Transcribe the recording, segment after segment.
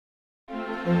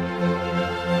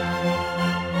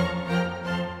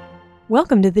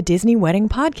Welcome to the Disney Wedding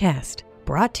Podcast,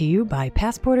 brought to you by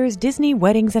Passporter's Disney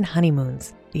Weddings and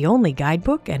Honeymoons, the only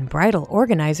guidebook and bridal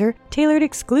organizer tailored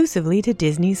exclusively to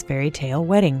Disney's fairy tale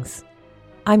weddings.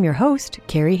 I'm your host,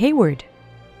 Carrie Hayward.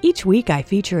 Each week I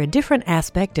feature a different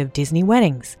aspect of Disney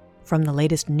weddings, from the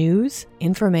latest news,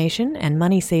 information, and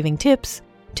money-saving tips,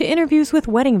 to interviews with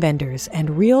wedding vendors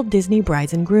and real Disney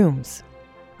brides and grooms.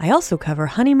 I also cover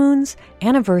honeymoons,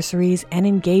 anniversaries, and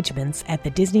engagements at the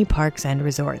Disney parks and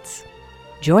resorts.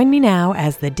 Join me now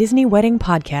as the Disney Wedding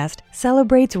Podcast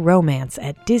celebrates romance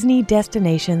at Disney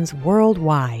destinations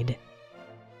worldwide.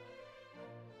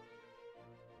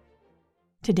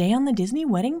 Today on the Disney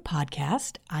Wedding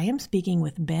Podcast, I am speaking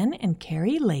with Ben and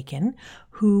Carrie Lakin,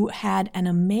 who had an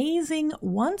amazing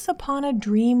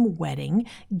once-upon-a-dream wedding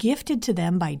gifted to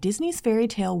them by Disney's Fairy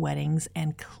Tale Weddings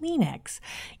and Kleenex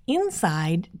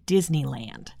inside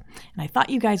Disneyland. And I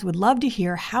thought you guys would love to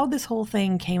hear how this whole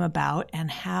thing came about and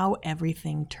how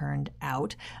everything turned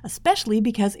out, especially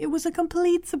because it was a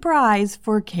complete surprise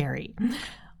for Carrie.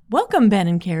 Welcome, Ben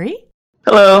and Carrie.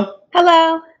 Hello.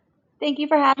 Hello. Thank you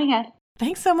for having us.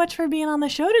 Thanks so much for being on the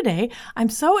show today. I'm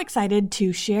so excited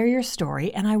to share your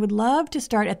story, and I would love to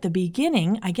start at the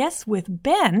beginning, I guess, with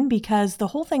Ben, because the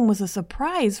whole thing was a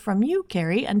surprise from you,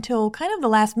 Carrie, until kind of the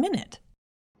last minute.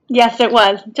 Yes, it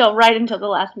was, right until the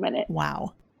last minute.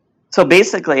 Wow. So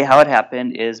basically how it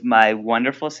happened is my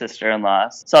wonderful sister-in-law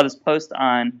saw this post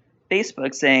on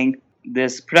Facebook saying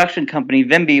this production company,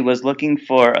 Vimby, was looking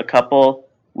for a couple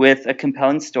with a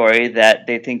compelling story that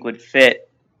they think would fit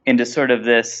into sort of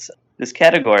this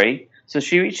category. So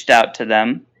she reached out to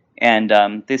them,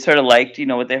 and they sort of liked,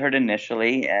 what they heard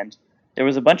initially, and there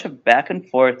was a bunch of back and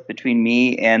forth between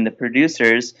me and the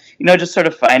producers, just sort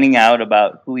of finding out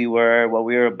about who we were, what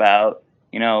we were about,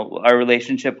 our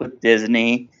relationship with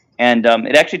Disney. And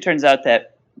it actually turns out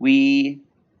that we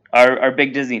are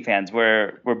big Disney fans.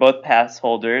 We're both pass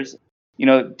holders.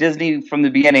 Disney from the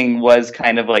beginning was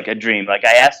kind of like a dream. Like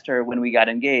I asked her when we got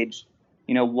engaged,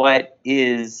 what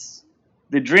is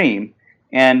the dream?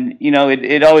 And,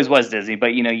 it always was Disney.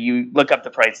 But, you look up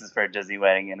the prices for a Disney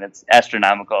wedding and it's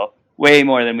astronomical, way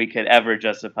more than we could ever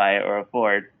justify or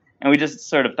afford. And we just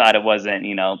sort of thought it wasn't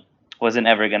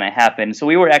ever going to happen. So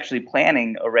we were actually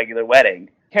planning a regular wedding.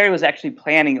 Carrie was actually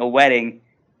planning a wedding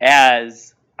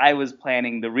as I was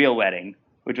planning the real wedding,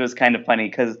 which was kind of funny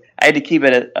because I had to keep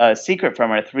it a secret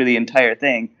from her through the entire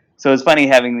thing. So it was funny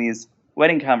having these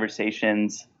wedding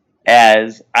conversations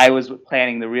as I was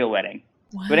planning the real wedding.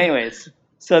 Wow. But anyways,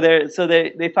 so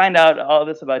they find out all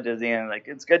this about Disney and like,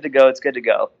 it's good to go.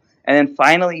 And then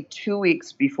finally 2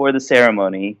 weeks before the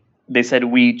ceremony, they said,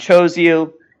 we chose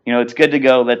you, it's good to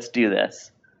go. Let's do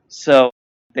this. So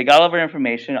they got all of our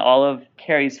information, all of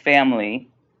Carrie's family.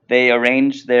 They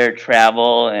arranged their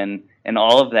travel and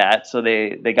all of that. So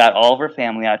they got all of her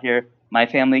family out here. My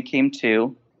family came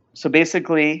too. So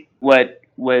basically what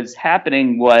was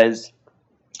happening was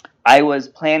I was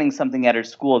planning something at her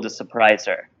school to surprise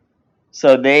her.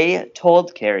 So they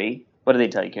told Carrie, what did they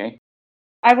tell you, Carrie?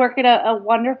 I work at a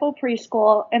wonderful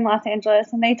preschool in Los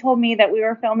Angeles, and they told me that we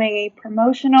were filming a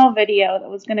promotional video that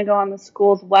was going to go on the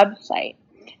school's website.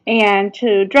 And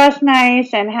to dress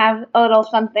nice and have a little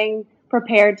something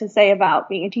prepared to say about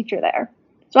being a teacher there.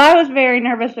 So I was very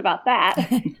nervous about that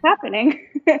happening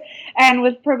and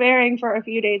was preparing for a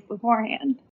few days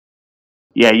beforehand.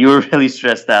 Yeah, you were really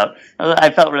stressed out.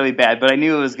 I felt really bad, but I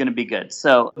knew it was going to be good.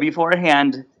 So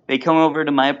beforehand, they come over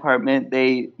to my apartment.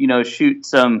 They, shoot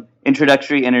some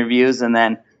introductory interviews, and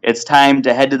then it's time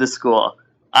to head to the school.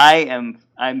 I'm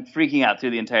freaking out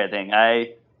through the entire thing.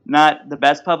 Not the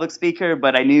best public speaker,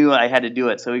 but I knew I had to do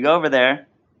it. So we go over there,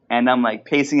 and I'm like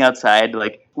pacing outside.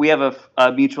 Like we have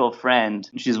a mutual friend.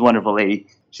 She's a wonderful lady.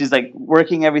 She's like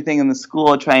working everything in the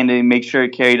school, trying to make sure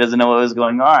Carrie doesn't know what was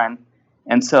going on.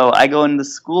 And so I go into the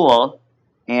school,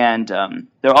 and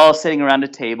they're all sitting around a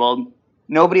table.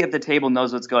 Nobody at the table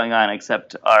knows what's going on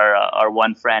except our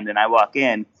one friend. And I walk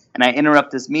in, and I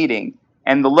interrupt this meeting.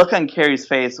 And the look on Carrie's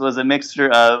face was a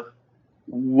mixture of,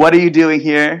 what are you doing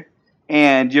here?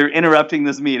 And you're interrupting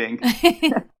this meeting.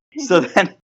 So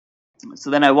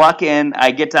then I walk in,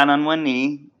 I get down on one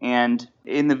knee, and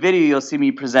in the video you'll see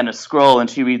me present a scroll, and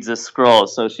she reads this scroll.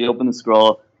 So she opened the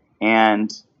scroll, and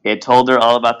it told her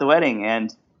all about the wedding.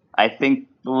 And I think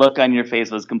the look on your face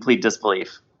was complete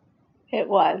disbelief. It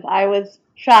was. I was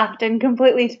shocked and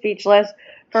completely speechless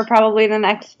for probably the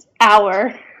next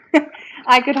hour.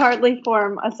 I could hardly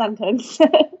form a sentence.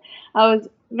 I was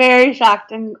very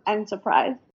shocked and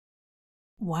surprised.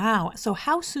 Wow. So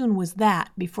how soon was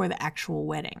that before the actual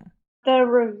wedding? The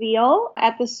reveal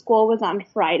at the school was on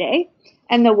Friday,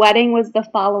 and the wedding was the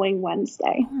following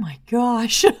Wednesday. Oh my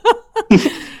gosh. It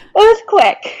was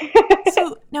quick.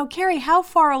 So now, Carrie, how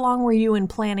far along were you in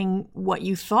planning what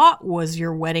you thought was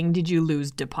your wedding? Did you lose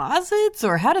deposits,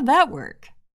 or how did that work?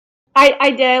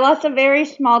 I did. I lost a very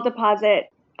small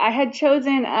deposit. I had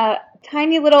chosen a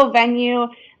tiny little venue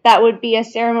that would be a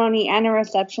ceremony and a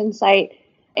reception site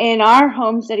in our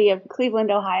home city of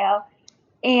Cleveland, Ohio.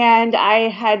 And I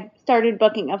had started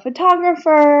booking a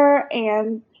photographer,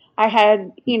 and I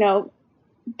had,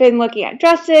 been looking at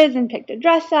dresses and picked a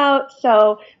dress out,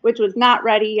 which was not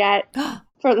ready yet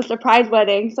for the surprise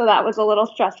wedding. So that was a little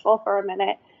stressful for a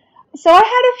minute. So I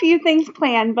had a few things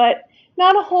planned, but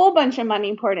not a whole bunch of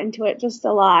money poured into it, just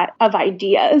a lot of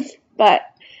ideas. But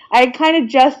I kind of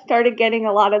just started getting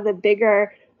a lot of the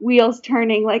bigger wheels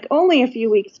turning, like only a few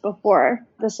weeks before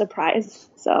the surprise.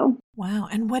 So wow.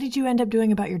 And what did you end up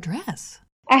doing about your dress?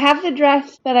 I have the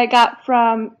dress that I got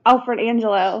from Alfred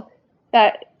Angelo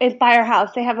that is by our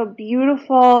house. They have a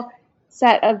beautiful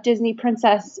set of Disney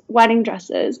princess wedding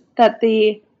dresses that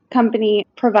the company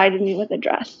provided me with a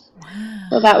dress. Wow.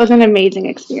 So that was an amazing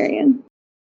experience.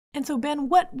 And so, Ben,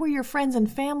 what were your friends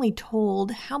and family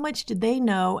told? How much did they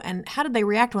know? And how did they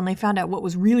react when they found out what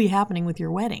was really happening with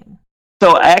your wedding?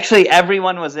 So actually,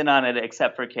 everyone was in on it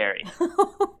except for Carrie.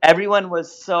 Everyone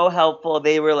was so helpful.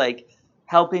 They were like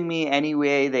helping me any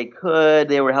way they could.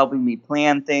 They were helping me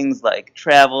plan things like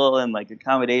travel and like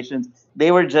accommodations.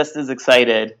 They were just as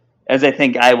excited as I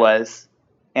think I was.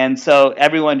 And so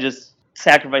everyone just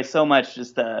sacrificed so much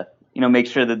just to, make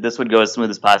sure that this would go as smooth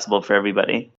as possible for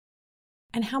everybody.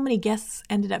 And how many guests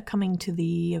ended up coming to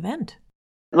the event?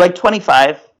 Like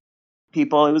 25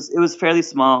 people. It was fairly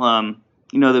small.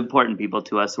 The important people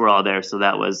to us were all there, so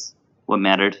that was what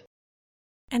mattered.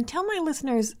 And tell my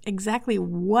listeners exactly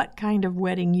what kind of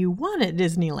wedding you want at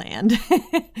Disneyland.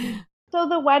 So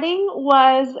the wedding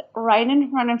was right in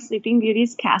front of Sleeping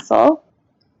Beauty's castle.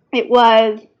 It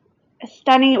was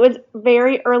stunning. It was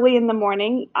very early in the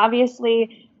morning.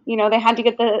 Obviously, they had to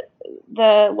get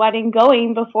the wedding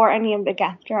going before any of the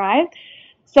guests arrived.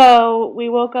 So we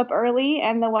woke up early,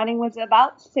 and the wedding was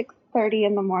about 6:30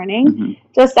 in the morning,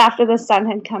 just after the sun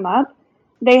had come up.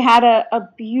 They had a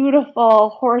beautiful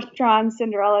horse-drawn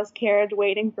Cinderella's carriage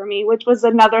waiting for me, which was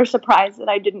another surprise that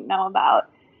I didn't know about.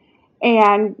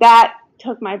 And that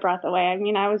took my breath away. I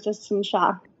mean, I was just in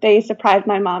shock. They surprised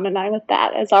my mom and I with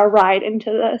that as our ride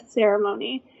into the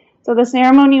ceremony. So the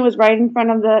ceremony was right in front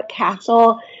of the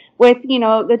castle with,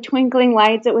 the twinkling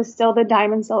lights. It was still the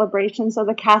Diamond Celebration, so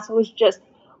the castle was just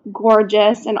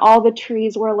gorgeous, and all the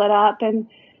trees were lit up. And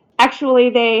actually,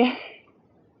 they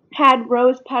had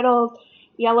rose petals,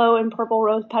 yellow and purple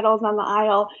rose petals on the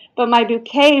aisle, but my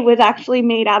bouquet was actually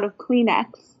made out of Kleenex.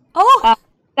 Oh!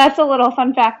 That's a little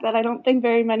fun fact that I don't think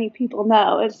very many people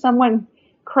know, is someone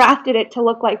crafted it to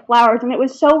look like flowers, and it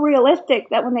was so realistic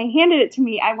that when they handed it to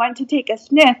me, I went to take a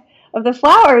sniff of the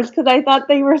flowers because I thought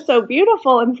they were so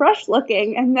beautiful and fresh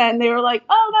looking, and then they were like,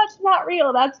 oh, that's not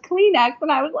real, that's Kleenex,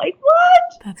 and I was like,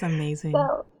 what? That's amazing.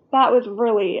 So that was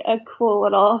really a cool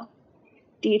little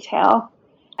detail.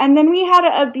 And then we had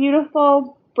a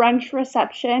beautiful brunch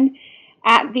reception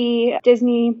at the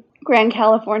Disney Grand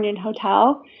Californian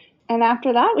Hotel. And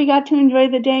after that, we got to enjoy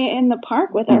the day in the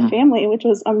park with our family, which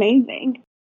was amazing.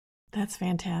 That's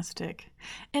fantastic.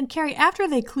 And Carrie, after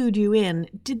they clued you in,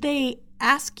 did they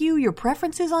ask you your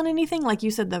preferences on anything? Like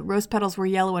you said, the rose petals were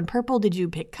yellow and purple. Did you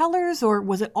pick colors, or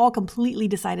was it all completely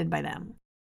decided by them?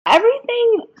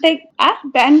 Everything, they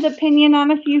asked Ben's opinion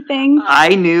on a few things.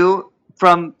 I knew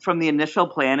from the initial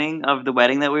planning of the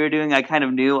wedding that we were doing, I kind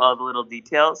of knew all the little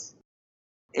details.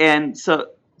 And so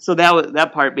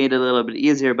that part made it a little bit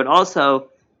easier. But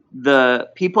also, the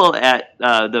people at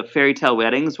the fairy tale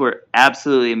weddings were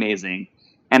absolutely amazing.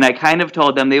 And I kind of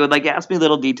told them, they would ask me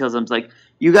little details. I was like,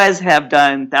 you guys have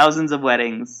done thousands of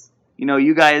weddings.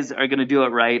 You guys are going to do it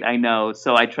right. I know.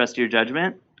 So I trust your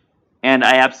judgment. And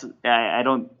I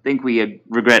don't think we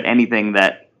regret anything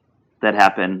that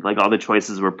happened. All the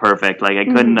choices were perfect. I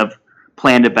couldn't have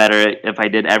planned it better if I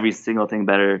did every single thing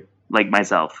better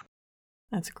myself.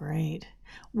 That's great.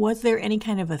 Was there any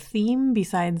kind of a theme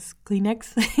besides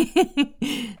Kleenex?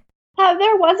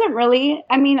 There wasn't really.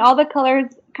 I mean, all the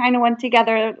colors kind of went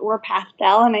together, were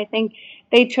pastel, and I think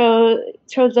they chose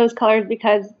those colors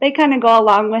because they kind of go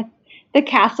along with the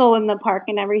castle and the park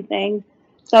and everything.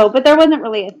 So, but there wasn't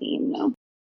really a theme, though.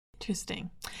 Interesting.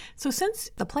 So since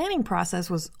the planning process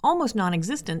was almost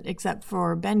non-existent, except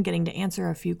for Ben getting to answer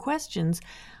a few questions,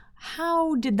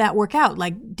 how did that work out?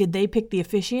 Did they pick the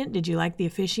officiant? Did you like the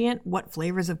officiant? What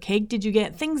flavors of cake did you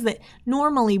get? Things that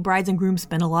normally brides and grooms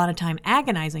spend a lot of time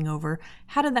agonizing over.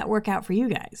 How did that work out for you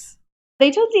guys? They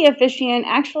told the officiant,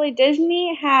 actually,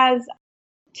 Disney has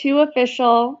 2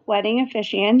 official wedding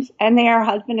officiants, and they are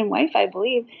husband and wife, I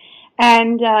believe.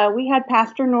 And we had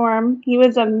Pastor Norm. He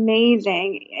was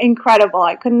amazing, incredible.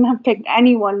 I couldn't have picked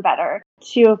anyone better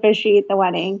to officiate the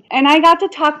wedding. And I got to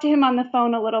talk to him on the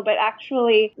phone a little bit,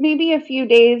 actually, maybe a few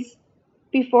days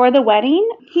before the wedding.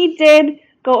 He did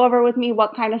go over with me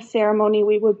what kind of ceremony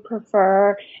we would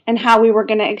prefer and how we were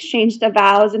going to exchange the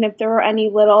vows and if there were any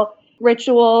little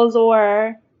rituals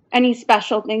or any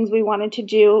special things we wanted to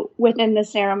do within the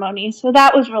ceremony. So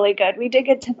that was really good. We did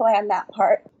get to plan that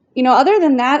part. Other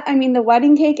than that, I mean, the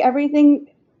wedding cake, everything,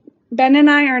 Ben and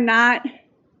I are not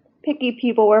picky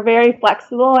people. We're very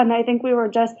flexible, and I think we were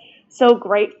just so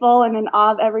grateful and in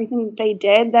awe of everything they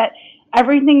did that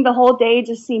everything the whole day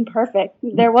just seemed perfect.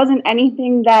 There wasn't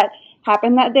anything that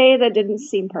happened that day that didn't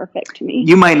seem perfect to me.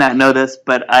 You might not know this,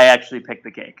 but I actually picked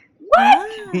the cake.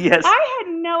 What? Yes. I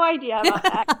had no idea about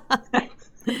that.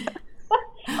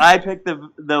 I picked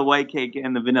the white cake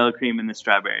and the vanilla cream and the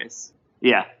strawberries.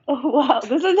 Yeah. Oh, wow.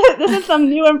 This is some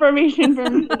new information for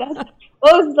me. It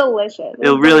was delicious.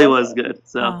 It really was good.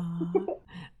 So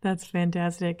that's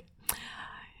fantastic.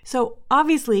 So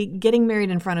obviously getting married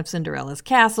in front of Cinderella's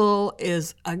castle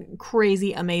is a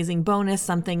crazy, amazing bonus,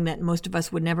 something that most of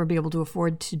us would never be able to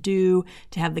afford to do,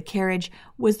 to have the carriage.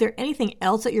 Was there anything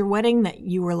else at your wedding that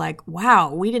you were like,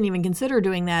 wow, we didn't even consider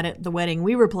doing that at the wedding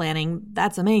we were planning?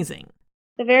 That's amazing.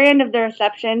 The very end of the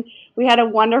reception, we had a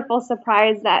wonderful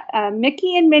surprise that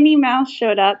Mickey and Minnie Mouse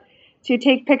showed up to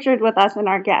take pictures with us and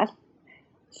our guests.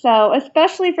 So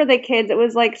especially for the kids, it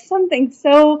was like something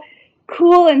so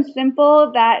cool and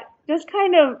simple that just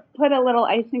kind of put a little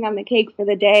icing on the cake for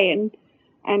the day,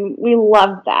 and we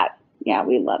loved that. Yeah,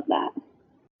 we loved that.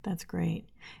 That's great.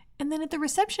 And then at the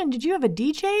reception, did you have a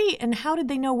DJ, and how did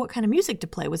they know what kind of music to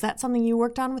play? Was that something you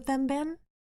worked on with them, Ben?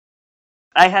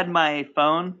 I had my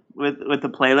phone with the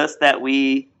playlist that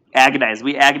we agonized.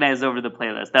 We agonized over the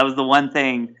playlist. That was the one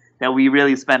thing that we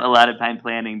really spent a lot of time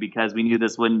planning because we knew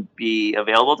this wouldn't be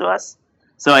available to us.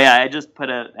 So yeah,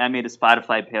 I made a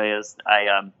Spotify playlist.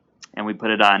 And we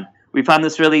put it on. We found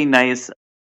this really nice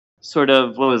sort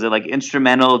of, like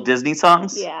instrumental Disney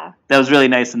songs? Yeah. That was really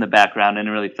nice in the background and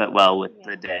it really fit well with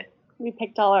the day. We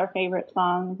picked all our favorite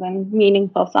songs and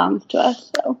meaningful songs to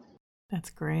us. So that's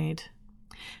great.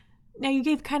 Now, you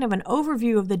gave kind of an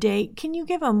overview of the day. Can you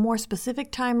give a more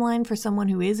specific timeline for someone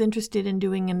who is interested in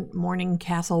doing a morning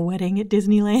castle wedding at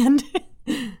Disneyland?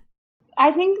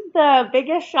 I think the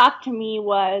biggest shock to me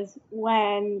was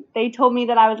when they told me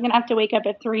that I was going to have to wake up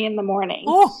at 3 a.m.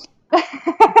 Oh!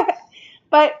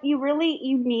 But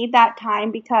you need that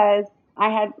time because I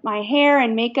had my hair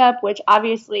and makeup, which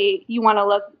obviously you want to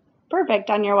look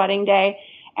perfect on your wedding day,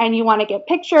 and you want to get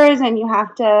pictures, and you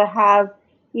have to have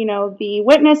the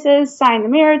witnesses sign the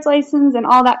marriage license and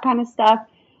all that kind of stuff.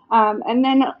 And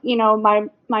then,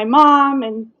 my mom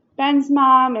and Ben's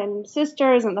mom and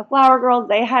sisters and the flower girls,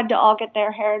 they had to all get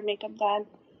their hair and makeup done.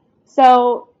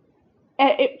 So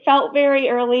it felt very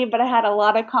early, but I had a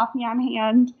lot of coffee on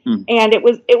hand and it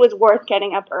was worth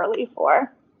getting up early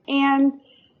for. And,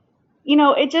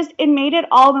 it made it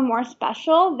all the more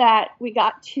special that we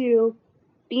got to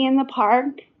be in the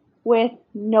park with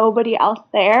nobody else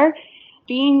there.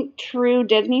 Being true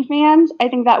Disney fans, I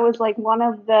think that was like one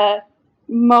of the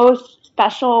most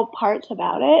special parts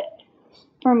about it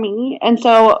for me. And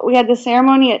so we had the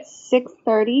ceremony at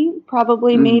 6:30,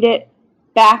 probably made it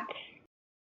back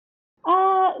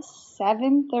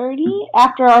 7:30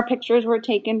 after our pictures were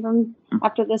taken from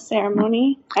after the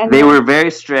ceremony. And they were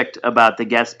very strict about the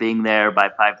guests being there by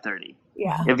 5:30.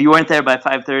 Yeah. If you weren't there by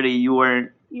 5:30, you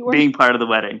weren't being part of the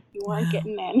wedding. You weren't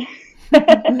getting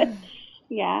in.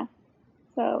 Yeah.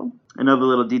 So another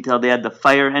little detail, they had the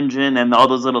fire engine and all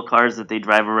those little cars that they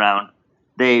drive around.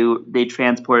 They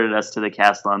transported us to the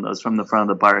castle on those from the front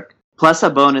of the park. Plus a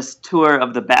bonus tour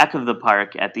of the back of the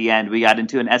park at the end. We got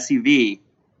into an SUV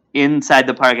inside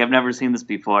the park. I've never seen this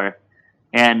before.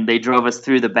 And they drove us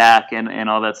through the back and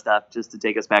all that stuff just to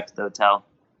take us back to the hotel.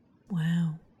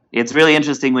 Wow. It's really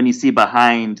interesting when you see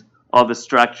behind all the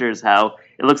structures how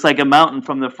it looks like a mountain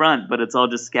from the front, but it's all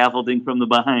just scaffolding from the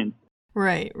behind.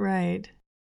 Right, right.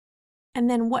 And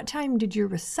then what time did your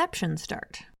reception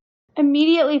start?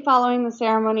 Immediately following the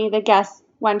ceremony, the guests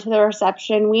went to the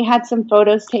reception. We had some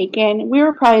photos taken. We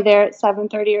were probably there at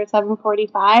 7:30 or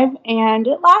 7:45, and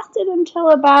it lasted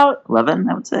until about 11,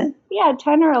 I would say. Yeah,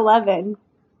 10 or 11.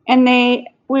 And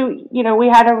we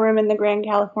had a room in the Grand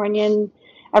Californian.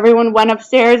 Everyone went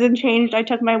upstairs and changed. I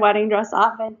took my wedding dress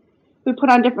off, and we put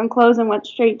on different clothes and went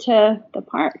straight to the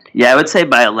park. Yeah, I would say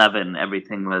by 11,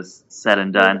 everything was said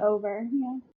and done. It was over,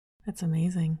 yeah. That's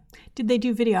amazing. Did they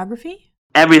do videography?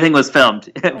 Everything was filmed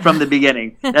from the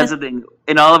beginning. That's the thing.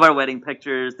 In all of our wedding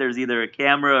pictures, there's either a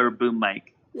camera or a boom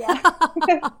mic. Yeah.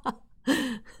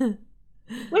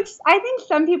 Which I think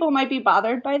some people might be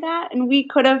bothered by that, and we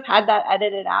could have had that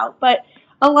edited out. But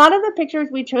a lot of the pictures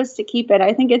we chose to keep it.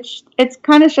 I think it's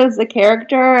kind of shows the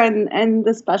character and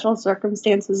the special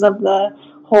circumstances of the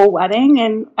whole wedding,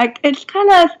 and it's kind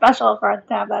of special for us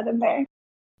to have that in there.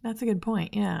 That's a good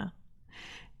point, yeah.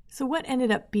 So what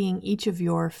ended up being each of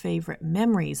your favorite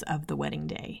memories of the wedding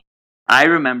day? I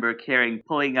remember Karen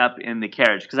pulling up in the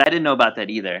carriage, because I didn't know about that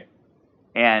either.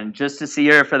 And just to see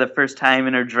her for the first time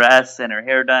in her dress and her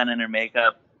hair done and her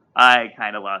makeup, I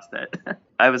kind of lost it.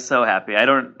 I was so happy. I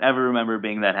don't ever remember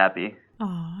being that happy.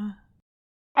 Aww.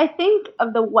 I think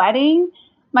of the wedding,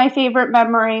 my favorite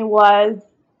memory was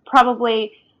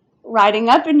probably riding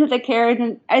up into the carriage,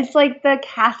 and it's like the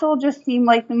castle just seemed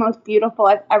like the most beautiful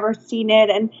I've ever seen it,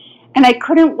 and I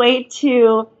couldn't wait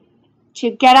to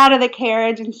get out of the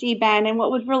carriage and see Ben. And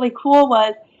what was really cool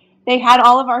was they had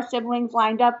all of our siblings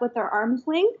lined up with their arms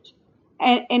linked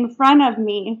and in front of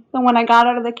me. So when I got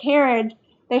out of the carriage,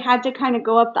 they had to kind of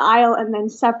go up the aisle and then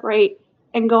separate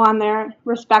and go on their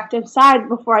respective sides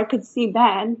before I could see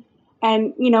Ben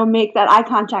and, make that eye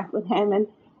contact with him. And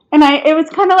it was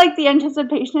kind of like the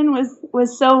anticipation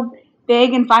was so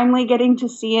big, and finally getting to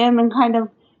see him and kind of,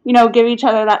 give each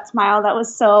other that smile. It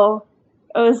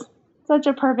was such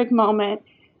a perfect moment.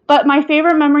 But my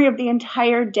favorite memory of the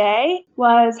entire day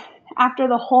was after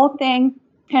the whole thing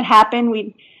had happened,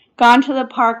 we'd gone to the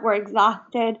park, we're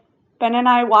exhausted. Ben and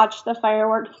I watched the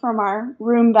fireworks from our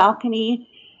room balcony.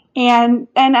 And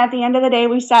then at the end of the day,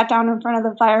 we sat down in front of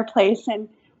the fireplace and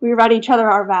we read each other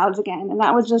our vows again. And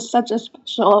that was just such a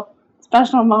special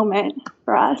moment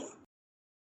for us.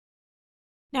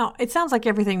 Now, it sounds like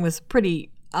everything was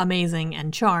pretty amazing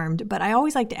and charmed, but I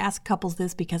always like to ask couples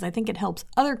this because I think it helps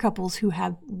other couples who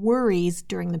have worries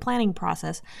during the planning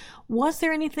process. Was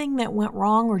there anything that went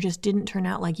wrong or just didn't turn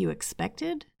out like you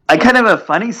expected? I kind of have a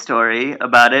funny story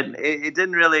about it. It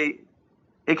didn't really,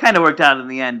 it kind of worked out in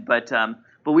the end, but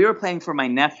we were playing for my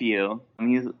nephew.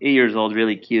 He's 8 years old,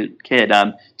 really cute kid,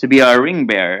 to be our ring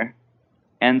bearer.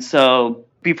 And so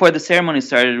before the ceremony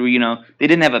started, they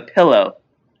didn't have a pillow.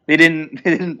 They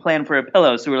didn't plan for a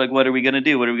pillow. So we're like, what are we going to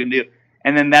do? What are we going to do?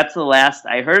 And then that's the last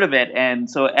I heard of it. And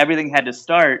so everything had to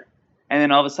start. And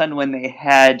then all of a sudden when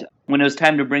it was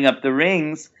time to bring up the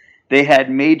rings, they had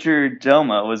Major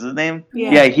Domo, was his name?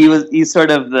 Yeah, he's sort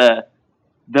of the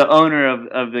owner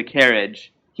of the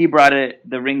carriage. He brought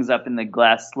the rings up in the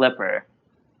glass slipper.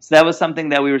 So that was something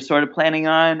that we were sort of planning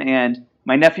on, and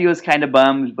my nephew was kind of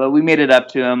bummed, but we made it up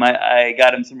to him. I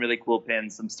got him some really cool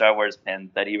pins, some Star Wars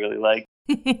pins that he really liked.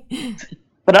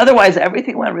 But otherwise,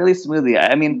 everything went really smoothly.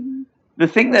 I mean, the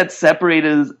thing that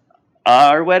separated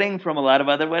our wedding from a lot of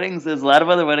other weddings is a lot of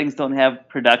other weddings don't have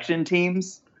production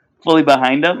teams fully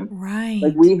behind them. Right.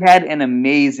 Like, we had an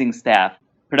amazing staff,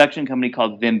 production company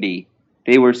called Vimby.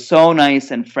 They were so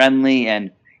nice and friendly,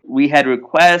 and we had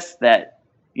requests that,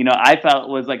 I felt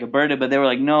was like a burden, but they were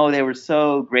like, no, they were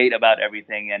so great about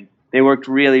everything, and they worked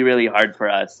really, really hard for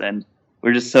us, and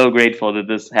we're just so grateful that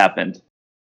this happened.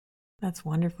 That's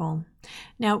wonderful.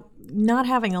 Now, not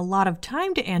having a lot of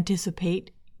time to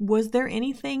anticipate, was there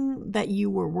anything that you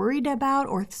were worried about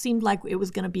or seemed like it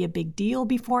was going to be a big deal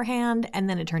beforehand, and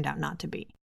then it turned out not to be?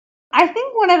 I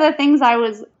think one of the things I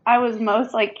was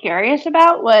most curious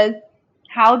about was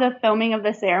how the filming of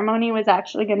the ceremony was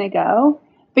actually going to go.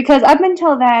 Because up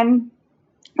until then,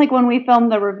 when we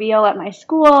filmed the reveal at my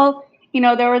school,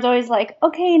 there was always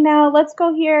okay, now let's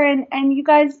go here and you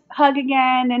guys hug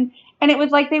again. And it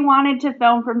was like they wanted to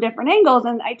film from different angles.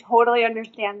 And I totally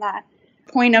understand that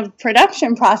point of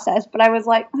production process. But I was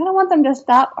like, I don't want them to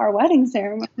stop our wedding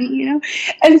ceremony,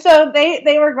 And so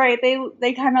they were great.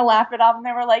 They kind of laughed it off, and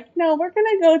they were like, no, we're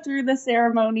going to go through the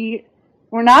ceremony.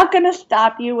 We're not going to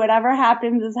stop you. Whatever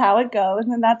happens is how it goes,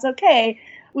 and that's okay.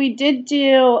 We did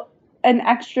do an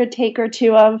extra take or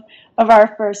two of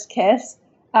our first kiss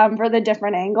for the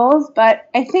different angles, but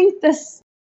I think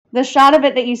the shot of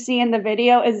it that you see in the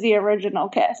video is the original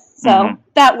kiss, so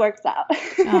that works out.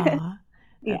 Aw,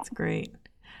 that's great.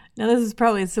 Now, this is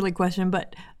probably a silly question,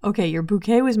 but okay, your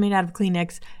bouquet was made out of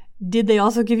Kleenex. Did they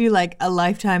also give you a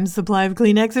lifetime supply of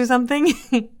Kleenex or something?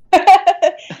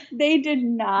 They did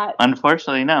not.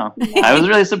 Unfortunately, no. I was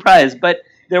really surprised, but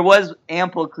there was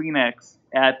ample Kleenex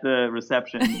at the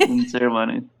reception and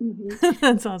ceremony.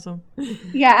 That's awesome.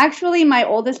 Yeah, actually, my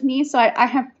oldest niece, so I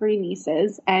have 3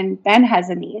 nieces, and Ben has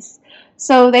a niece.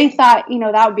 So they thought,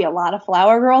 that would be a lot of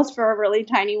flower girls for a really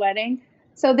tiny wedding.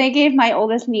 So they gave my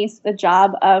oldest niece the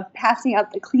job of passing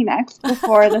out the Kleenex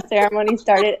before the ceremony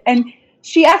started. And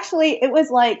it was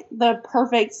like the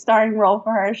perfect starring role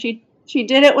for her. She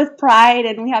did it with pride,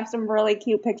 and we have some really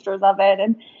cute pictures of it.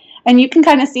 And you can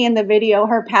kind of see in the video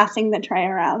her passing the tray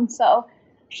around. So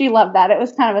she loved that. It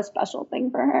was kind of a special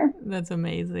thing for her. That's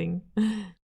amazing.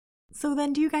 So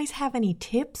then, do you guys have any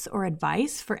tips or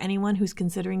advice for anyone who's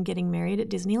considering getting married at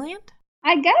Disneyland?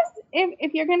 I guess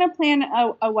if you're going to plan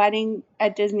a wedding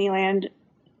at Disneyland,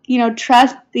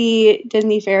 trust the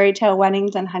Disney Fairy Tale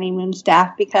Weddings and Honeymoon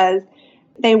staff, because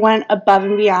they went above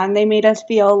and beyond. They made us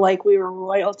feel like we were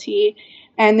royalty,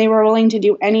 and they were willing to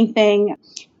do anything.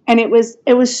 And it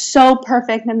was so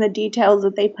perfect in the details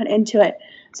that they put into it.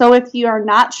 So if you are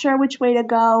not sure which way to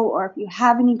go, or if you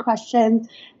have any questions,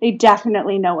 they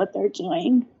definitely know what they're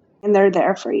doing, and they're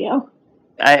there for you.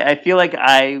 I feel like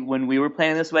when we were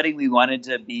planning this wedding, we wanted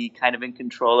to be kind of in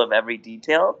control of every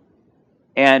detail.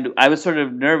 And I was sort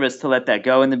of nervous to let that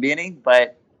go in the beginning,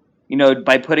 but,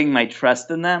 by putting my trust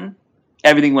in them,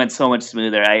 everything went so much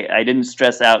smoother. I didn't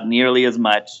stress out nearly as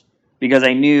much because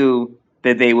I knew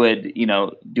that they would,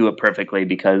 do it perfectly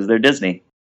because they're Disney.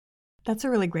 That's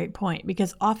a really great point,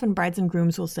 because often brides and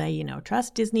grooms will say,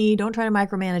 trust Disney, don't try to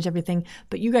micromanage everything.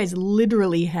 But you guys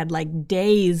literally had like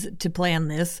days to plan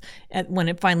this when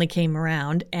it finally came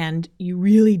around, and you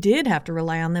really did have to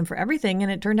rely on them for everything,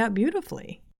 and it turned out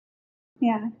beautifully.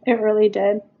 Yeah, it really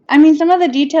did. I mean, some of the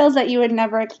details that you would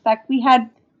never expect. We had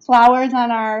flowers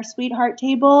on our sweetheart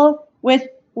table with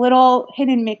little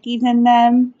hidden Mickeys in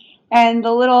them, and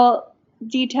the little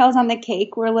details on the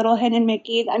cake were little hidden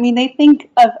Mickeys. I mean, they think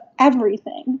of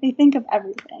everything.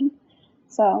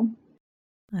 So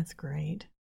that's great.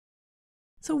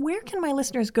 So where can my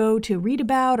listeners go to read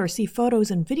about or see photos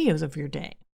and videos of your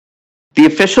day? The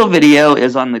official video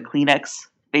is on the Kleenex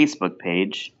Facebook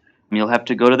page. You'll have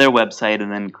to go to their website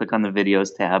and then click on the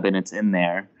videos tab, and it's in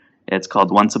there. It's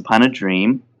called Once Upon a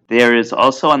Dream. There is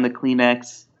also on the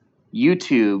Kleenex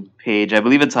YouTube page. I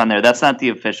believe it's on there. That's not the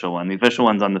official one. The official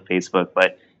one's on the Facebook,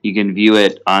 but you can view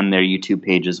it on their YouTube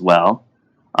page as well.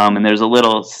 And there's a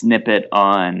little snippet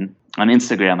on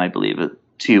Instagram, I believe,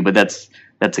 too, but that's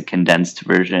a condensed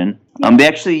version. They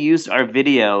actually used our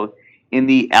video in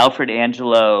the Alfred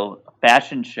Angelo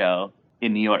fashion show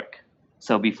in New York.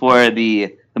 So before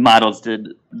the models did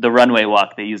the runway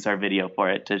walk, they used our video for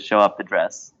it to show off the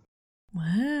dress.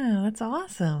 Wow, that's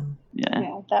awesome.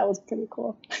 Yeah, that was pretty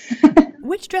cool.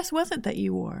 Which dress was it that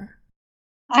you wore?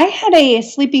 I had a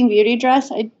Sleeping Beauty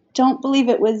dress. I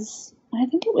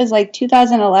think it was like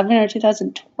 2011 or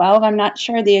 2012. I'm not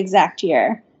sure the exact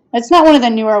year. It's not one of the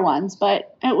newer ones,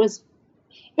 but it was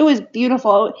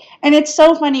beautiful. And it's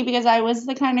so funny because I was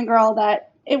the kind of girl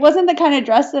that it wasn't the kind of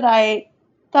dress that I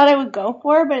thought I would go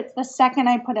for, but it's the second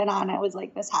I put it on, I was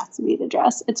like, this has to be the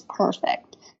dress. It's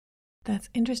perfect. That's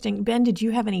interesting. Ben, did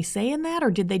you have any say in that,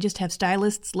 or did they just have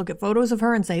stylists look at photos of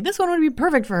her and say, this one would be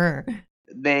perfect for her?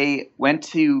 They went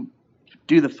to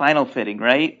do the final fitting,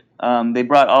 right? They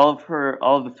brought all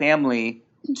of the family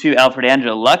to Alfred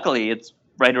Angelo. Luckily, it's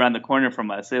right around the corner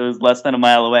from us. It was less than a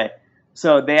mile away.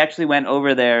 So they actually went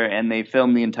over there and they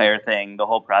filmed the entire thing, the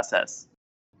whole process.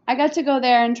 I got to go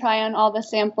there and try on all the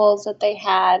samples that they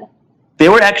had. They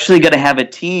were actually going to have a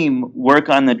team work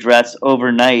on the dress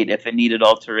overnight if it needed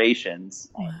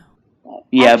alterations. Wow.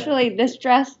 Yeah. Actually, this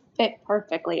dress fit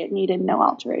perfectly. It needed no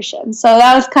alterations. So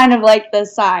that was kind of like the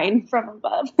sign from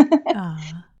above.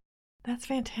 That's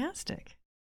fantastic.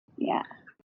 Yeah.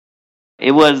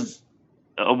 It was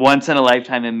a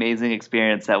once-in-a-lifetime amazing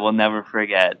experience that we'll never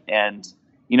forget. And,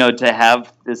 to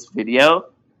have this video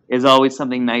is always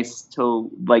something nice to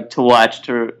watch,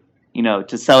 to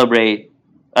celebrate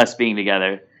us being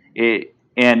together.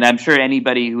 And I'm sure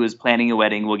anybody who is planning a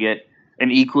wedding will get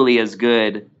an equally as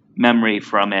good memory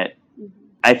from it.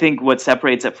 I think what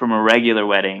separates it from a regular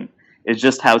wedding is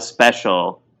just how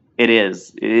special it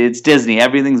is. It's Disney.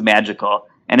 Everything's magical.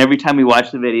 And every time we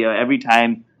watch the video, every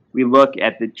time we look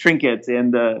at the trinkets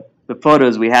and the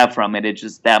photos we have from it, it's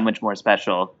just that much more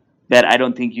special that I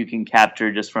don't think you can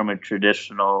capture just from a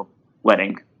traditional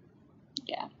wedding.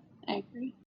 Yeah, I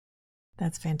agree.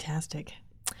 That's fantastic.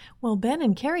 Well, Ben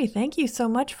and Carrie, thank you so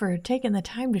much for taking the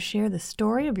time to share the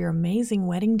story of your amazing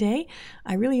wedding day.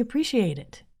 I really appreciate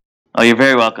it. Oh, you're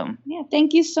very welcome. Yeah,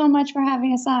 thank you so much for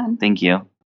having us on. Thank you.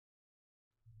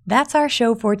 That's our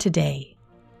show for today.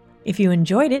 If you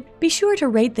enjoyed it, be sure to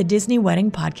rate the Disney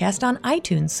Wedding Podcast on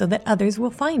iTunes so that others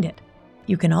will find it.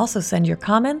 You can also send your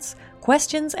comments,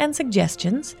 questions, and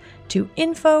suggestions to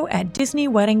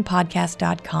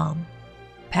info@DisneyWeddingPodcast.com.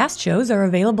 Past shows are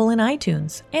available in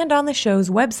iTunes and on the show's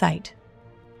website.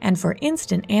 And for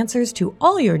instant answers to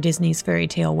all your Disney's Fairy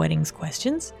Tale Weddings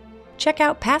questions, check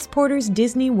out Passporter's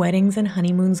Disney Weddings and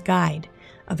Honeymoons Guide,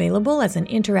 Available as an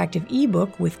interactive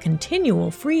ebook with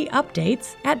continual free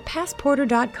updates at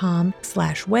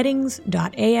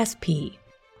passporter.com/weddings.asp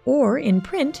or in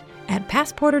print at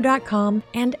passporter.com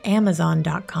and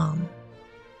amazon.com.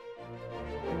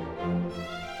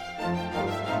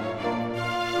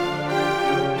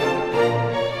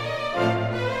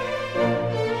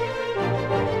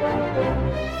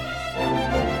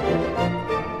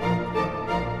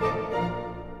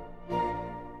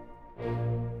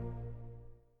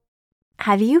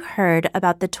 Have you heard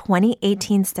about the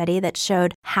 2018 study that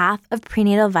showed half of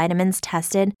prenatal vitamins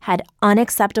tested had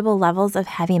unacceptable levels of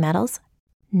heavy metals?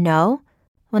 No?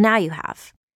 Well, now you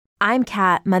have. I'm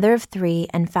Kat, mother of 3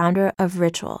 and founder of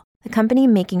Ritual, the company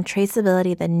making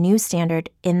traceability the new standard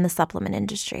in the supplement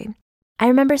industry. I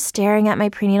remember staring at my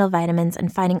prenatal vitamins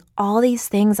and finding all these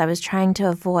things I was trying to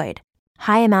avoid: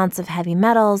 high amounts of heavy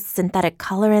metals, synthetic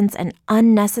colorants, and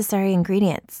unnecessary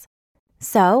ingredients.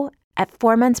 So, at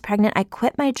 4 months pregnant, I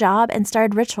quit my job and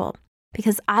started Ritual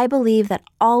because I believe that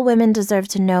all women deserve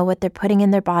to know what they're putting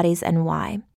in their bodies and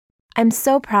why. I'm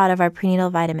so proud of our prenatal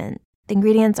vitamin. The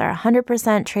ingredients are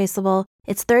 100% traceable,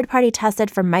 it's third-party tested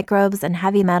for microbes and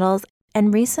heavy metals,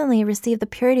 and recently received the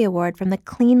Purity Award from the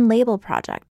Clean Label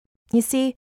Project. You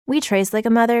see, we trace like a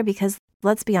mother because,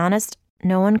 let's be honest,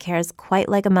 no one cares quite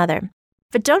like a mother.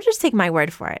 But don't just take my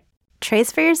word for it.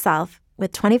 Trace for yourself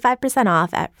with 25%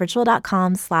 off at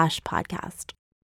ritual.com/podcast.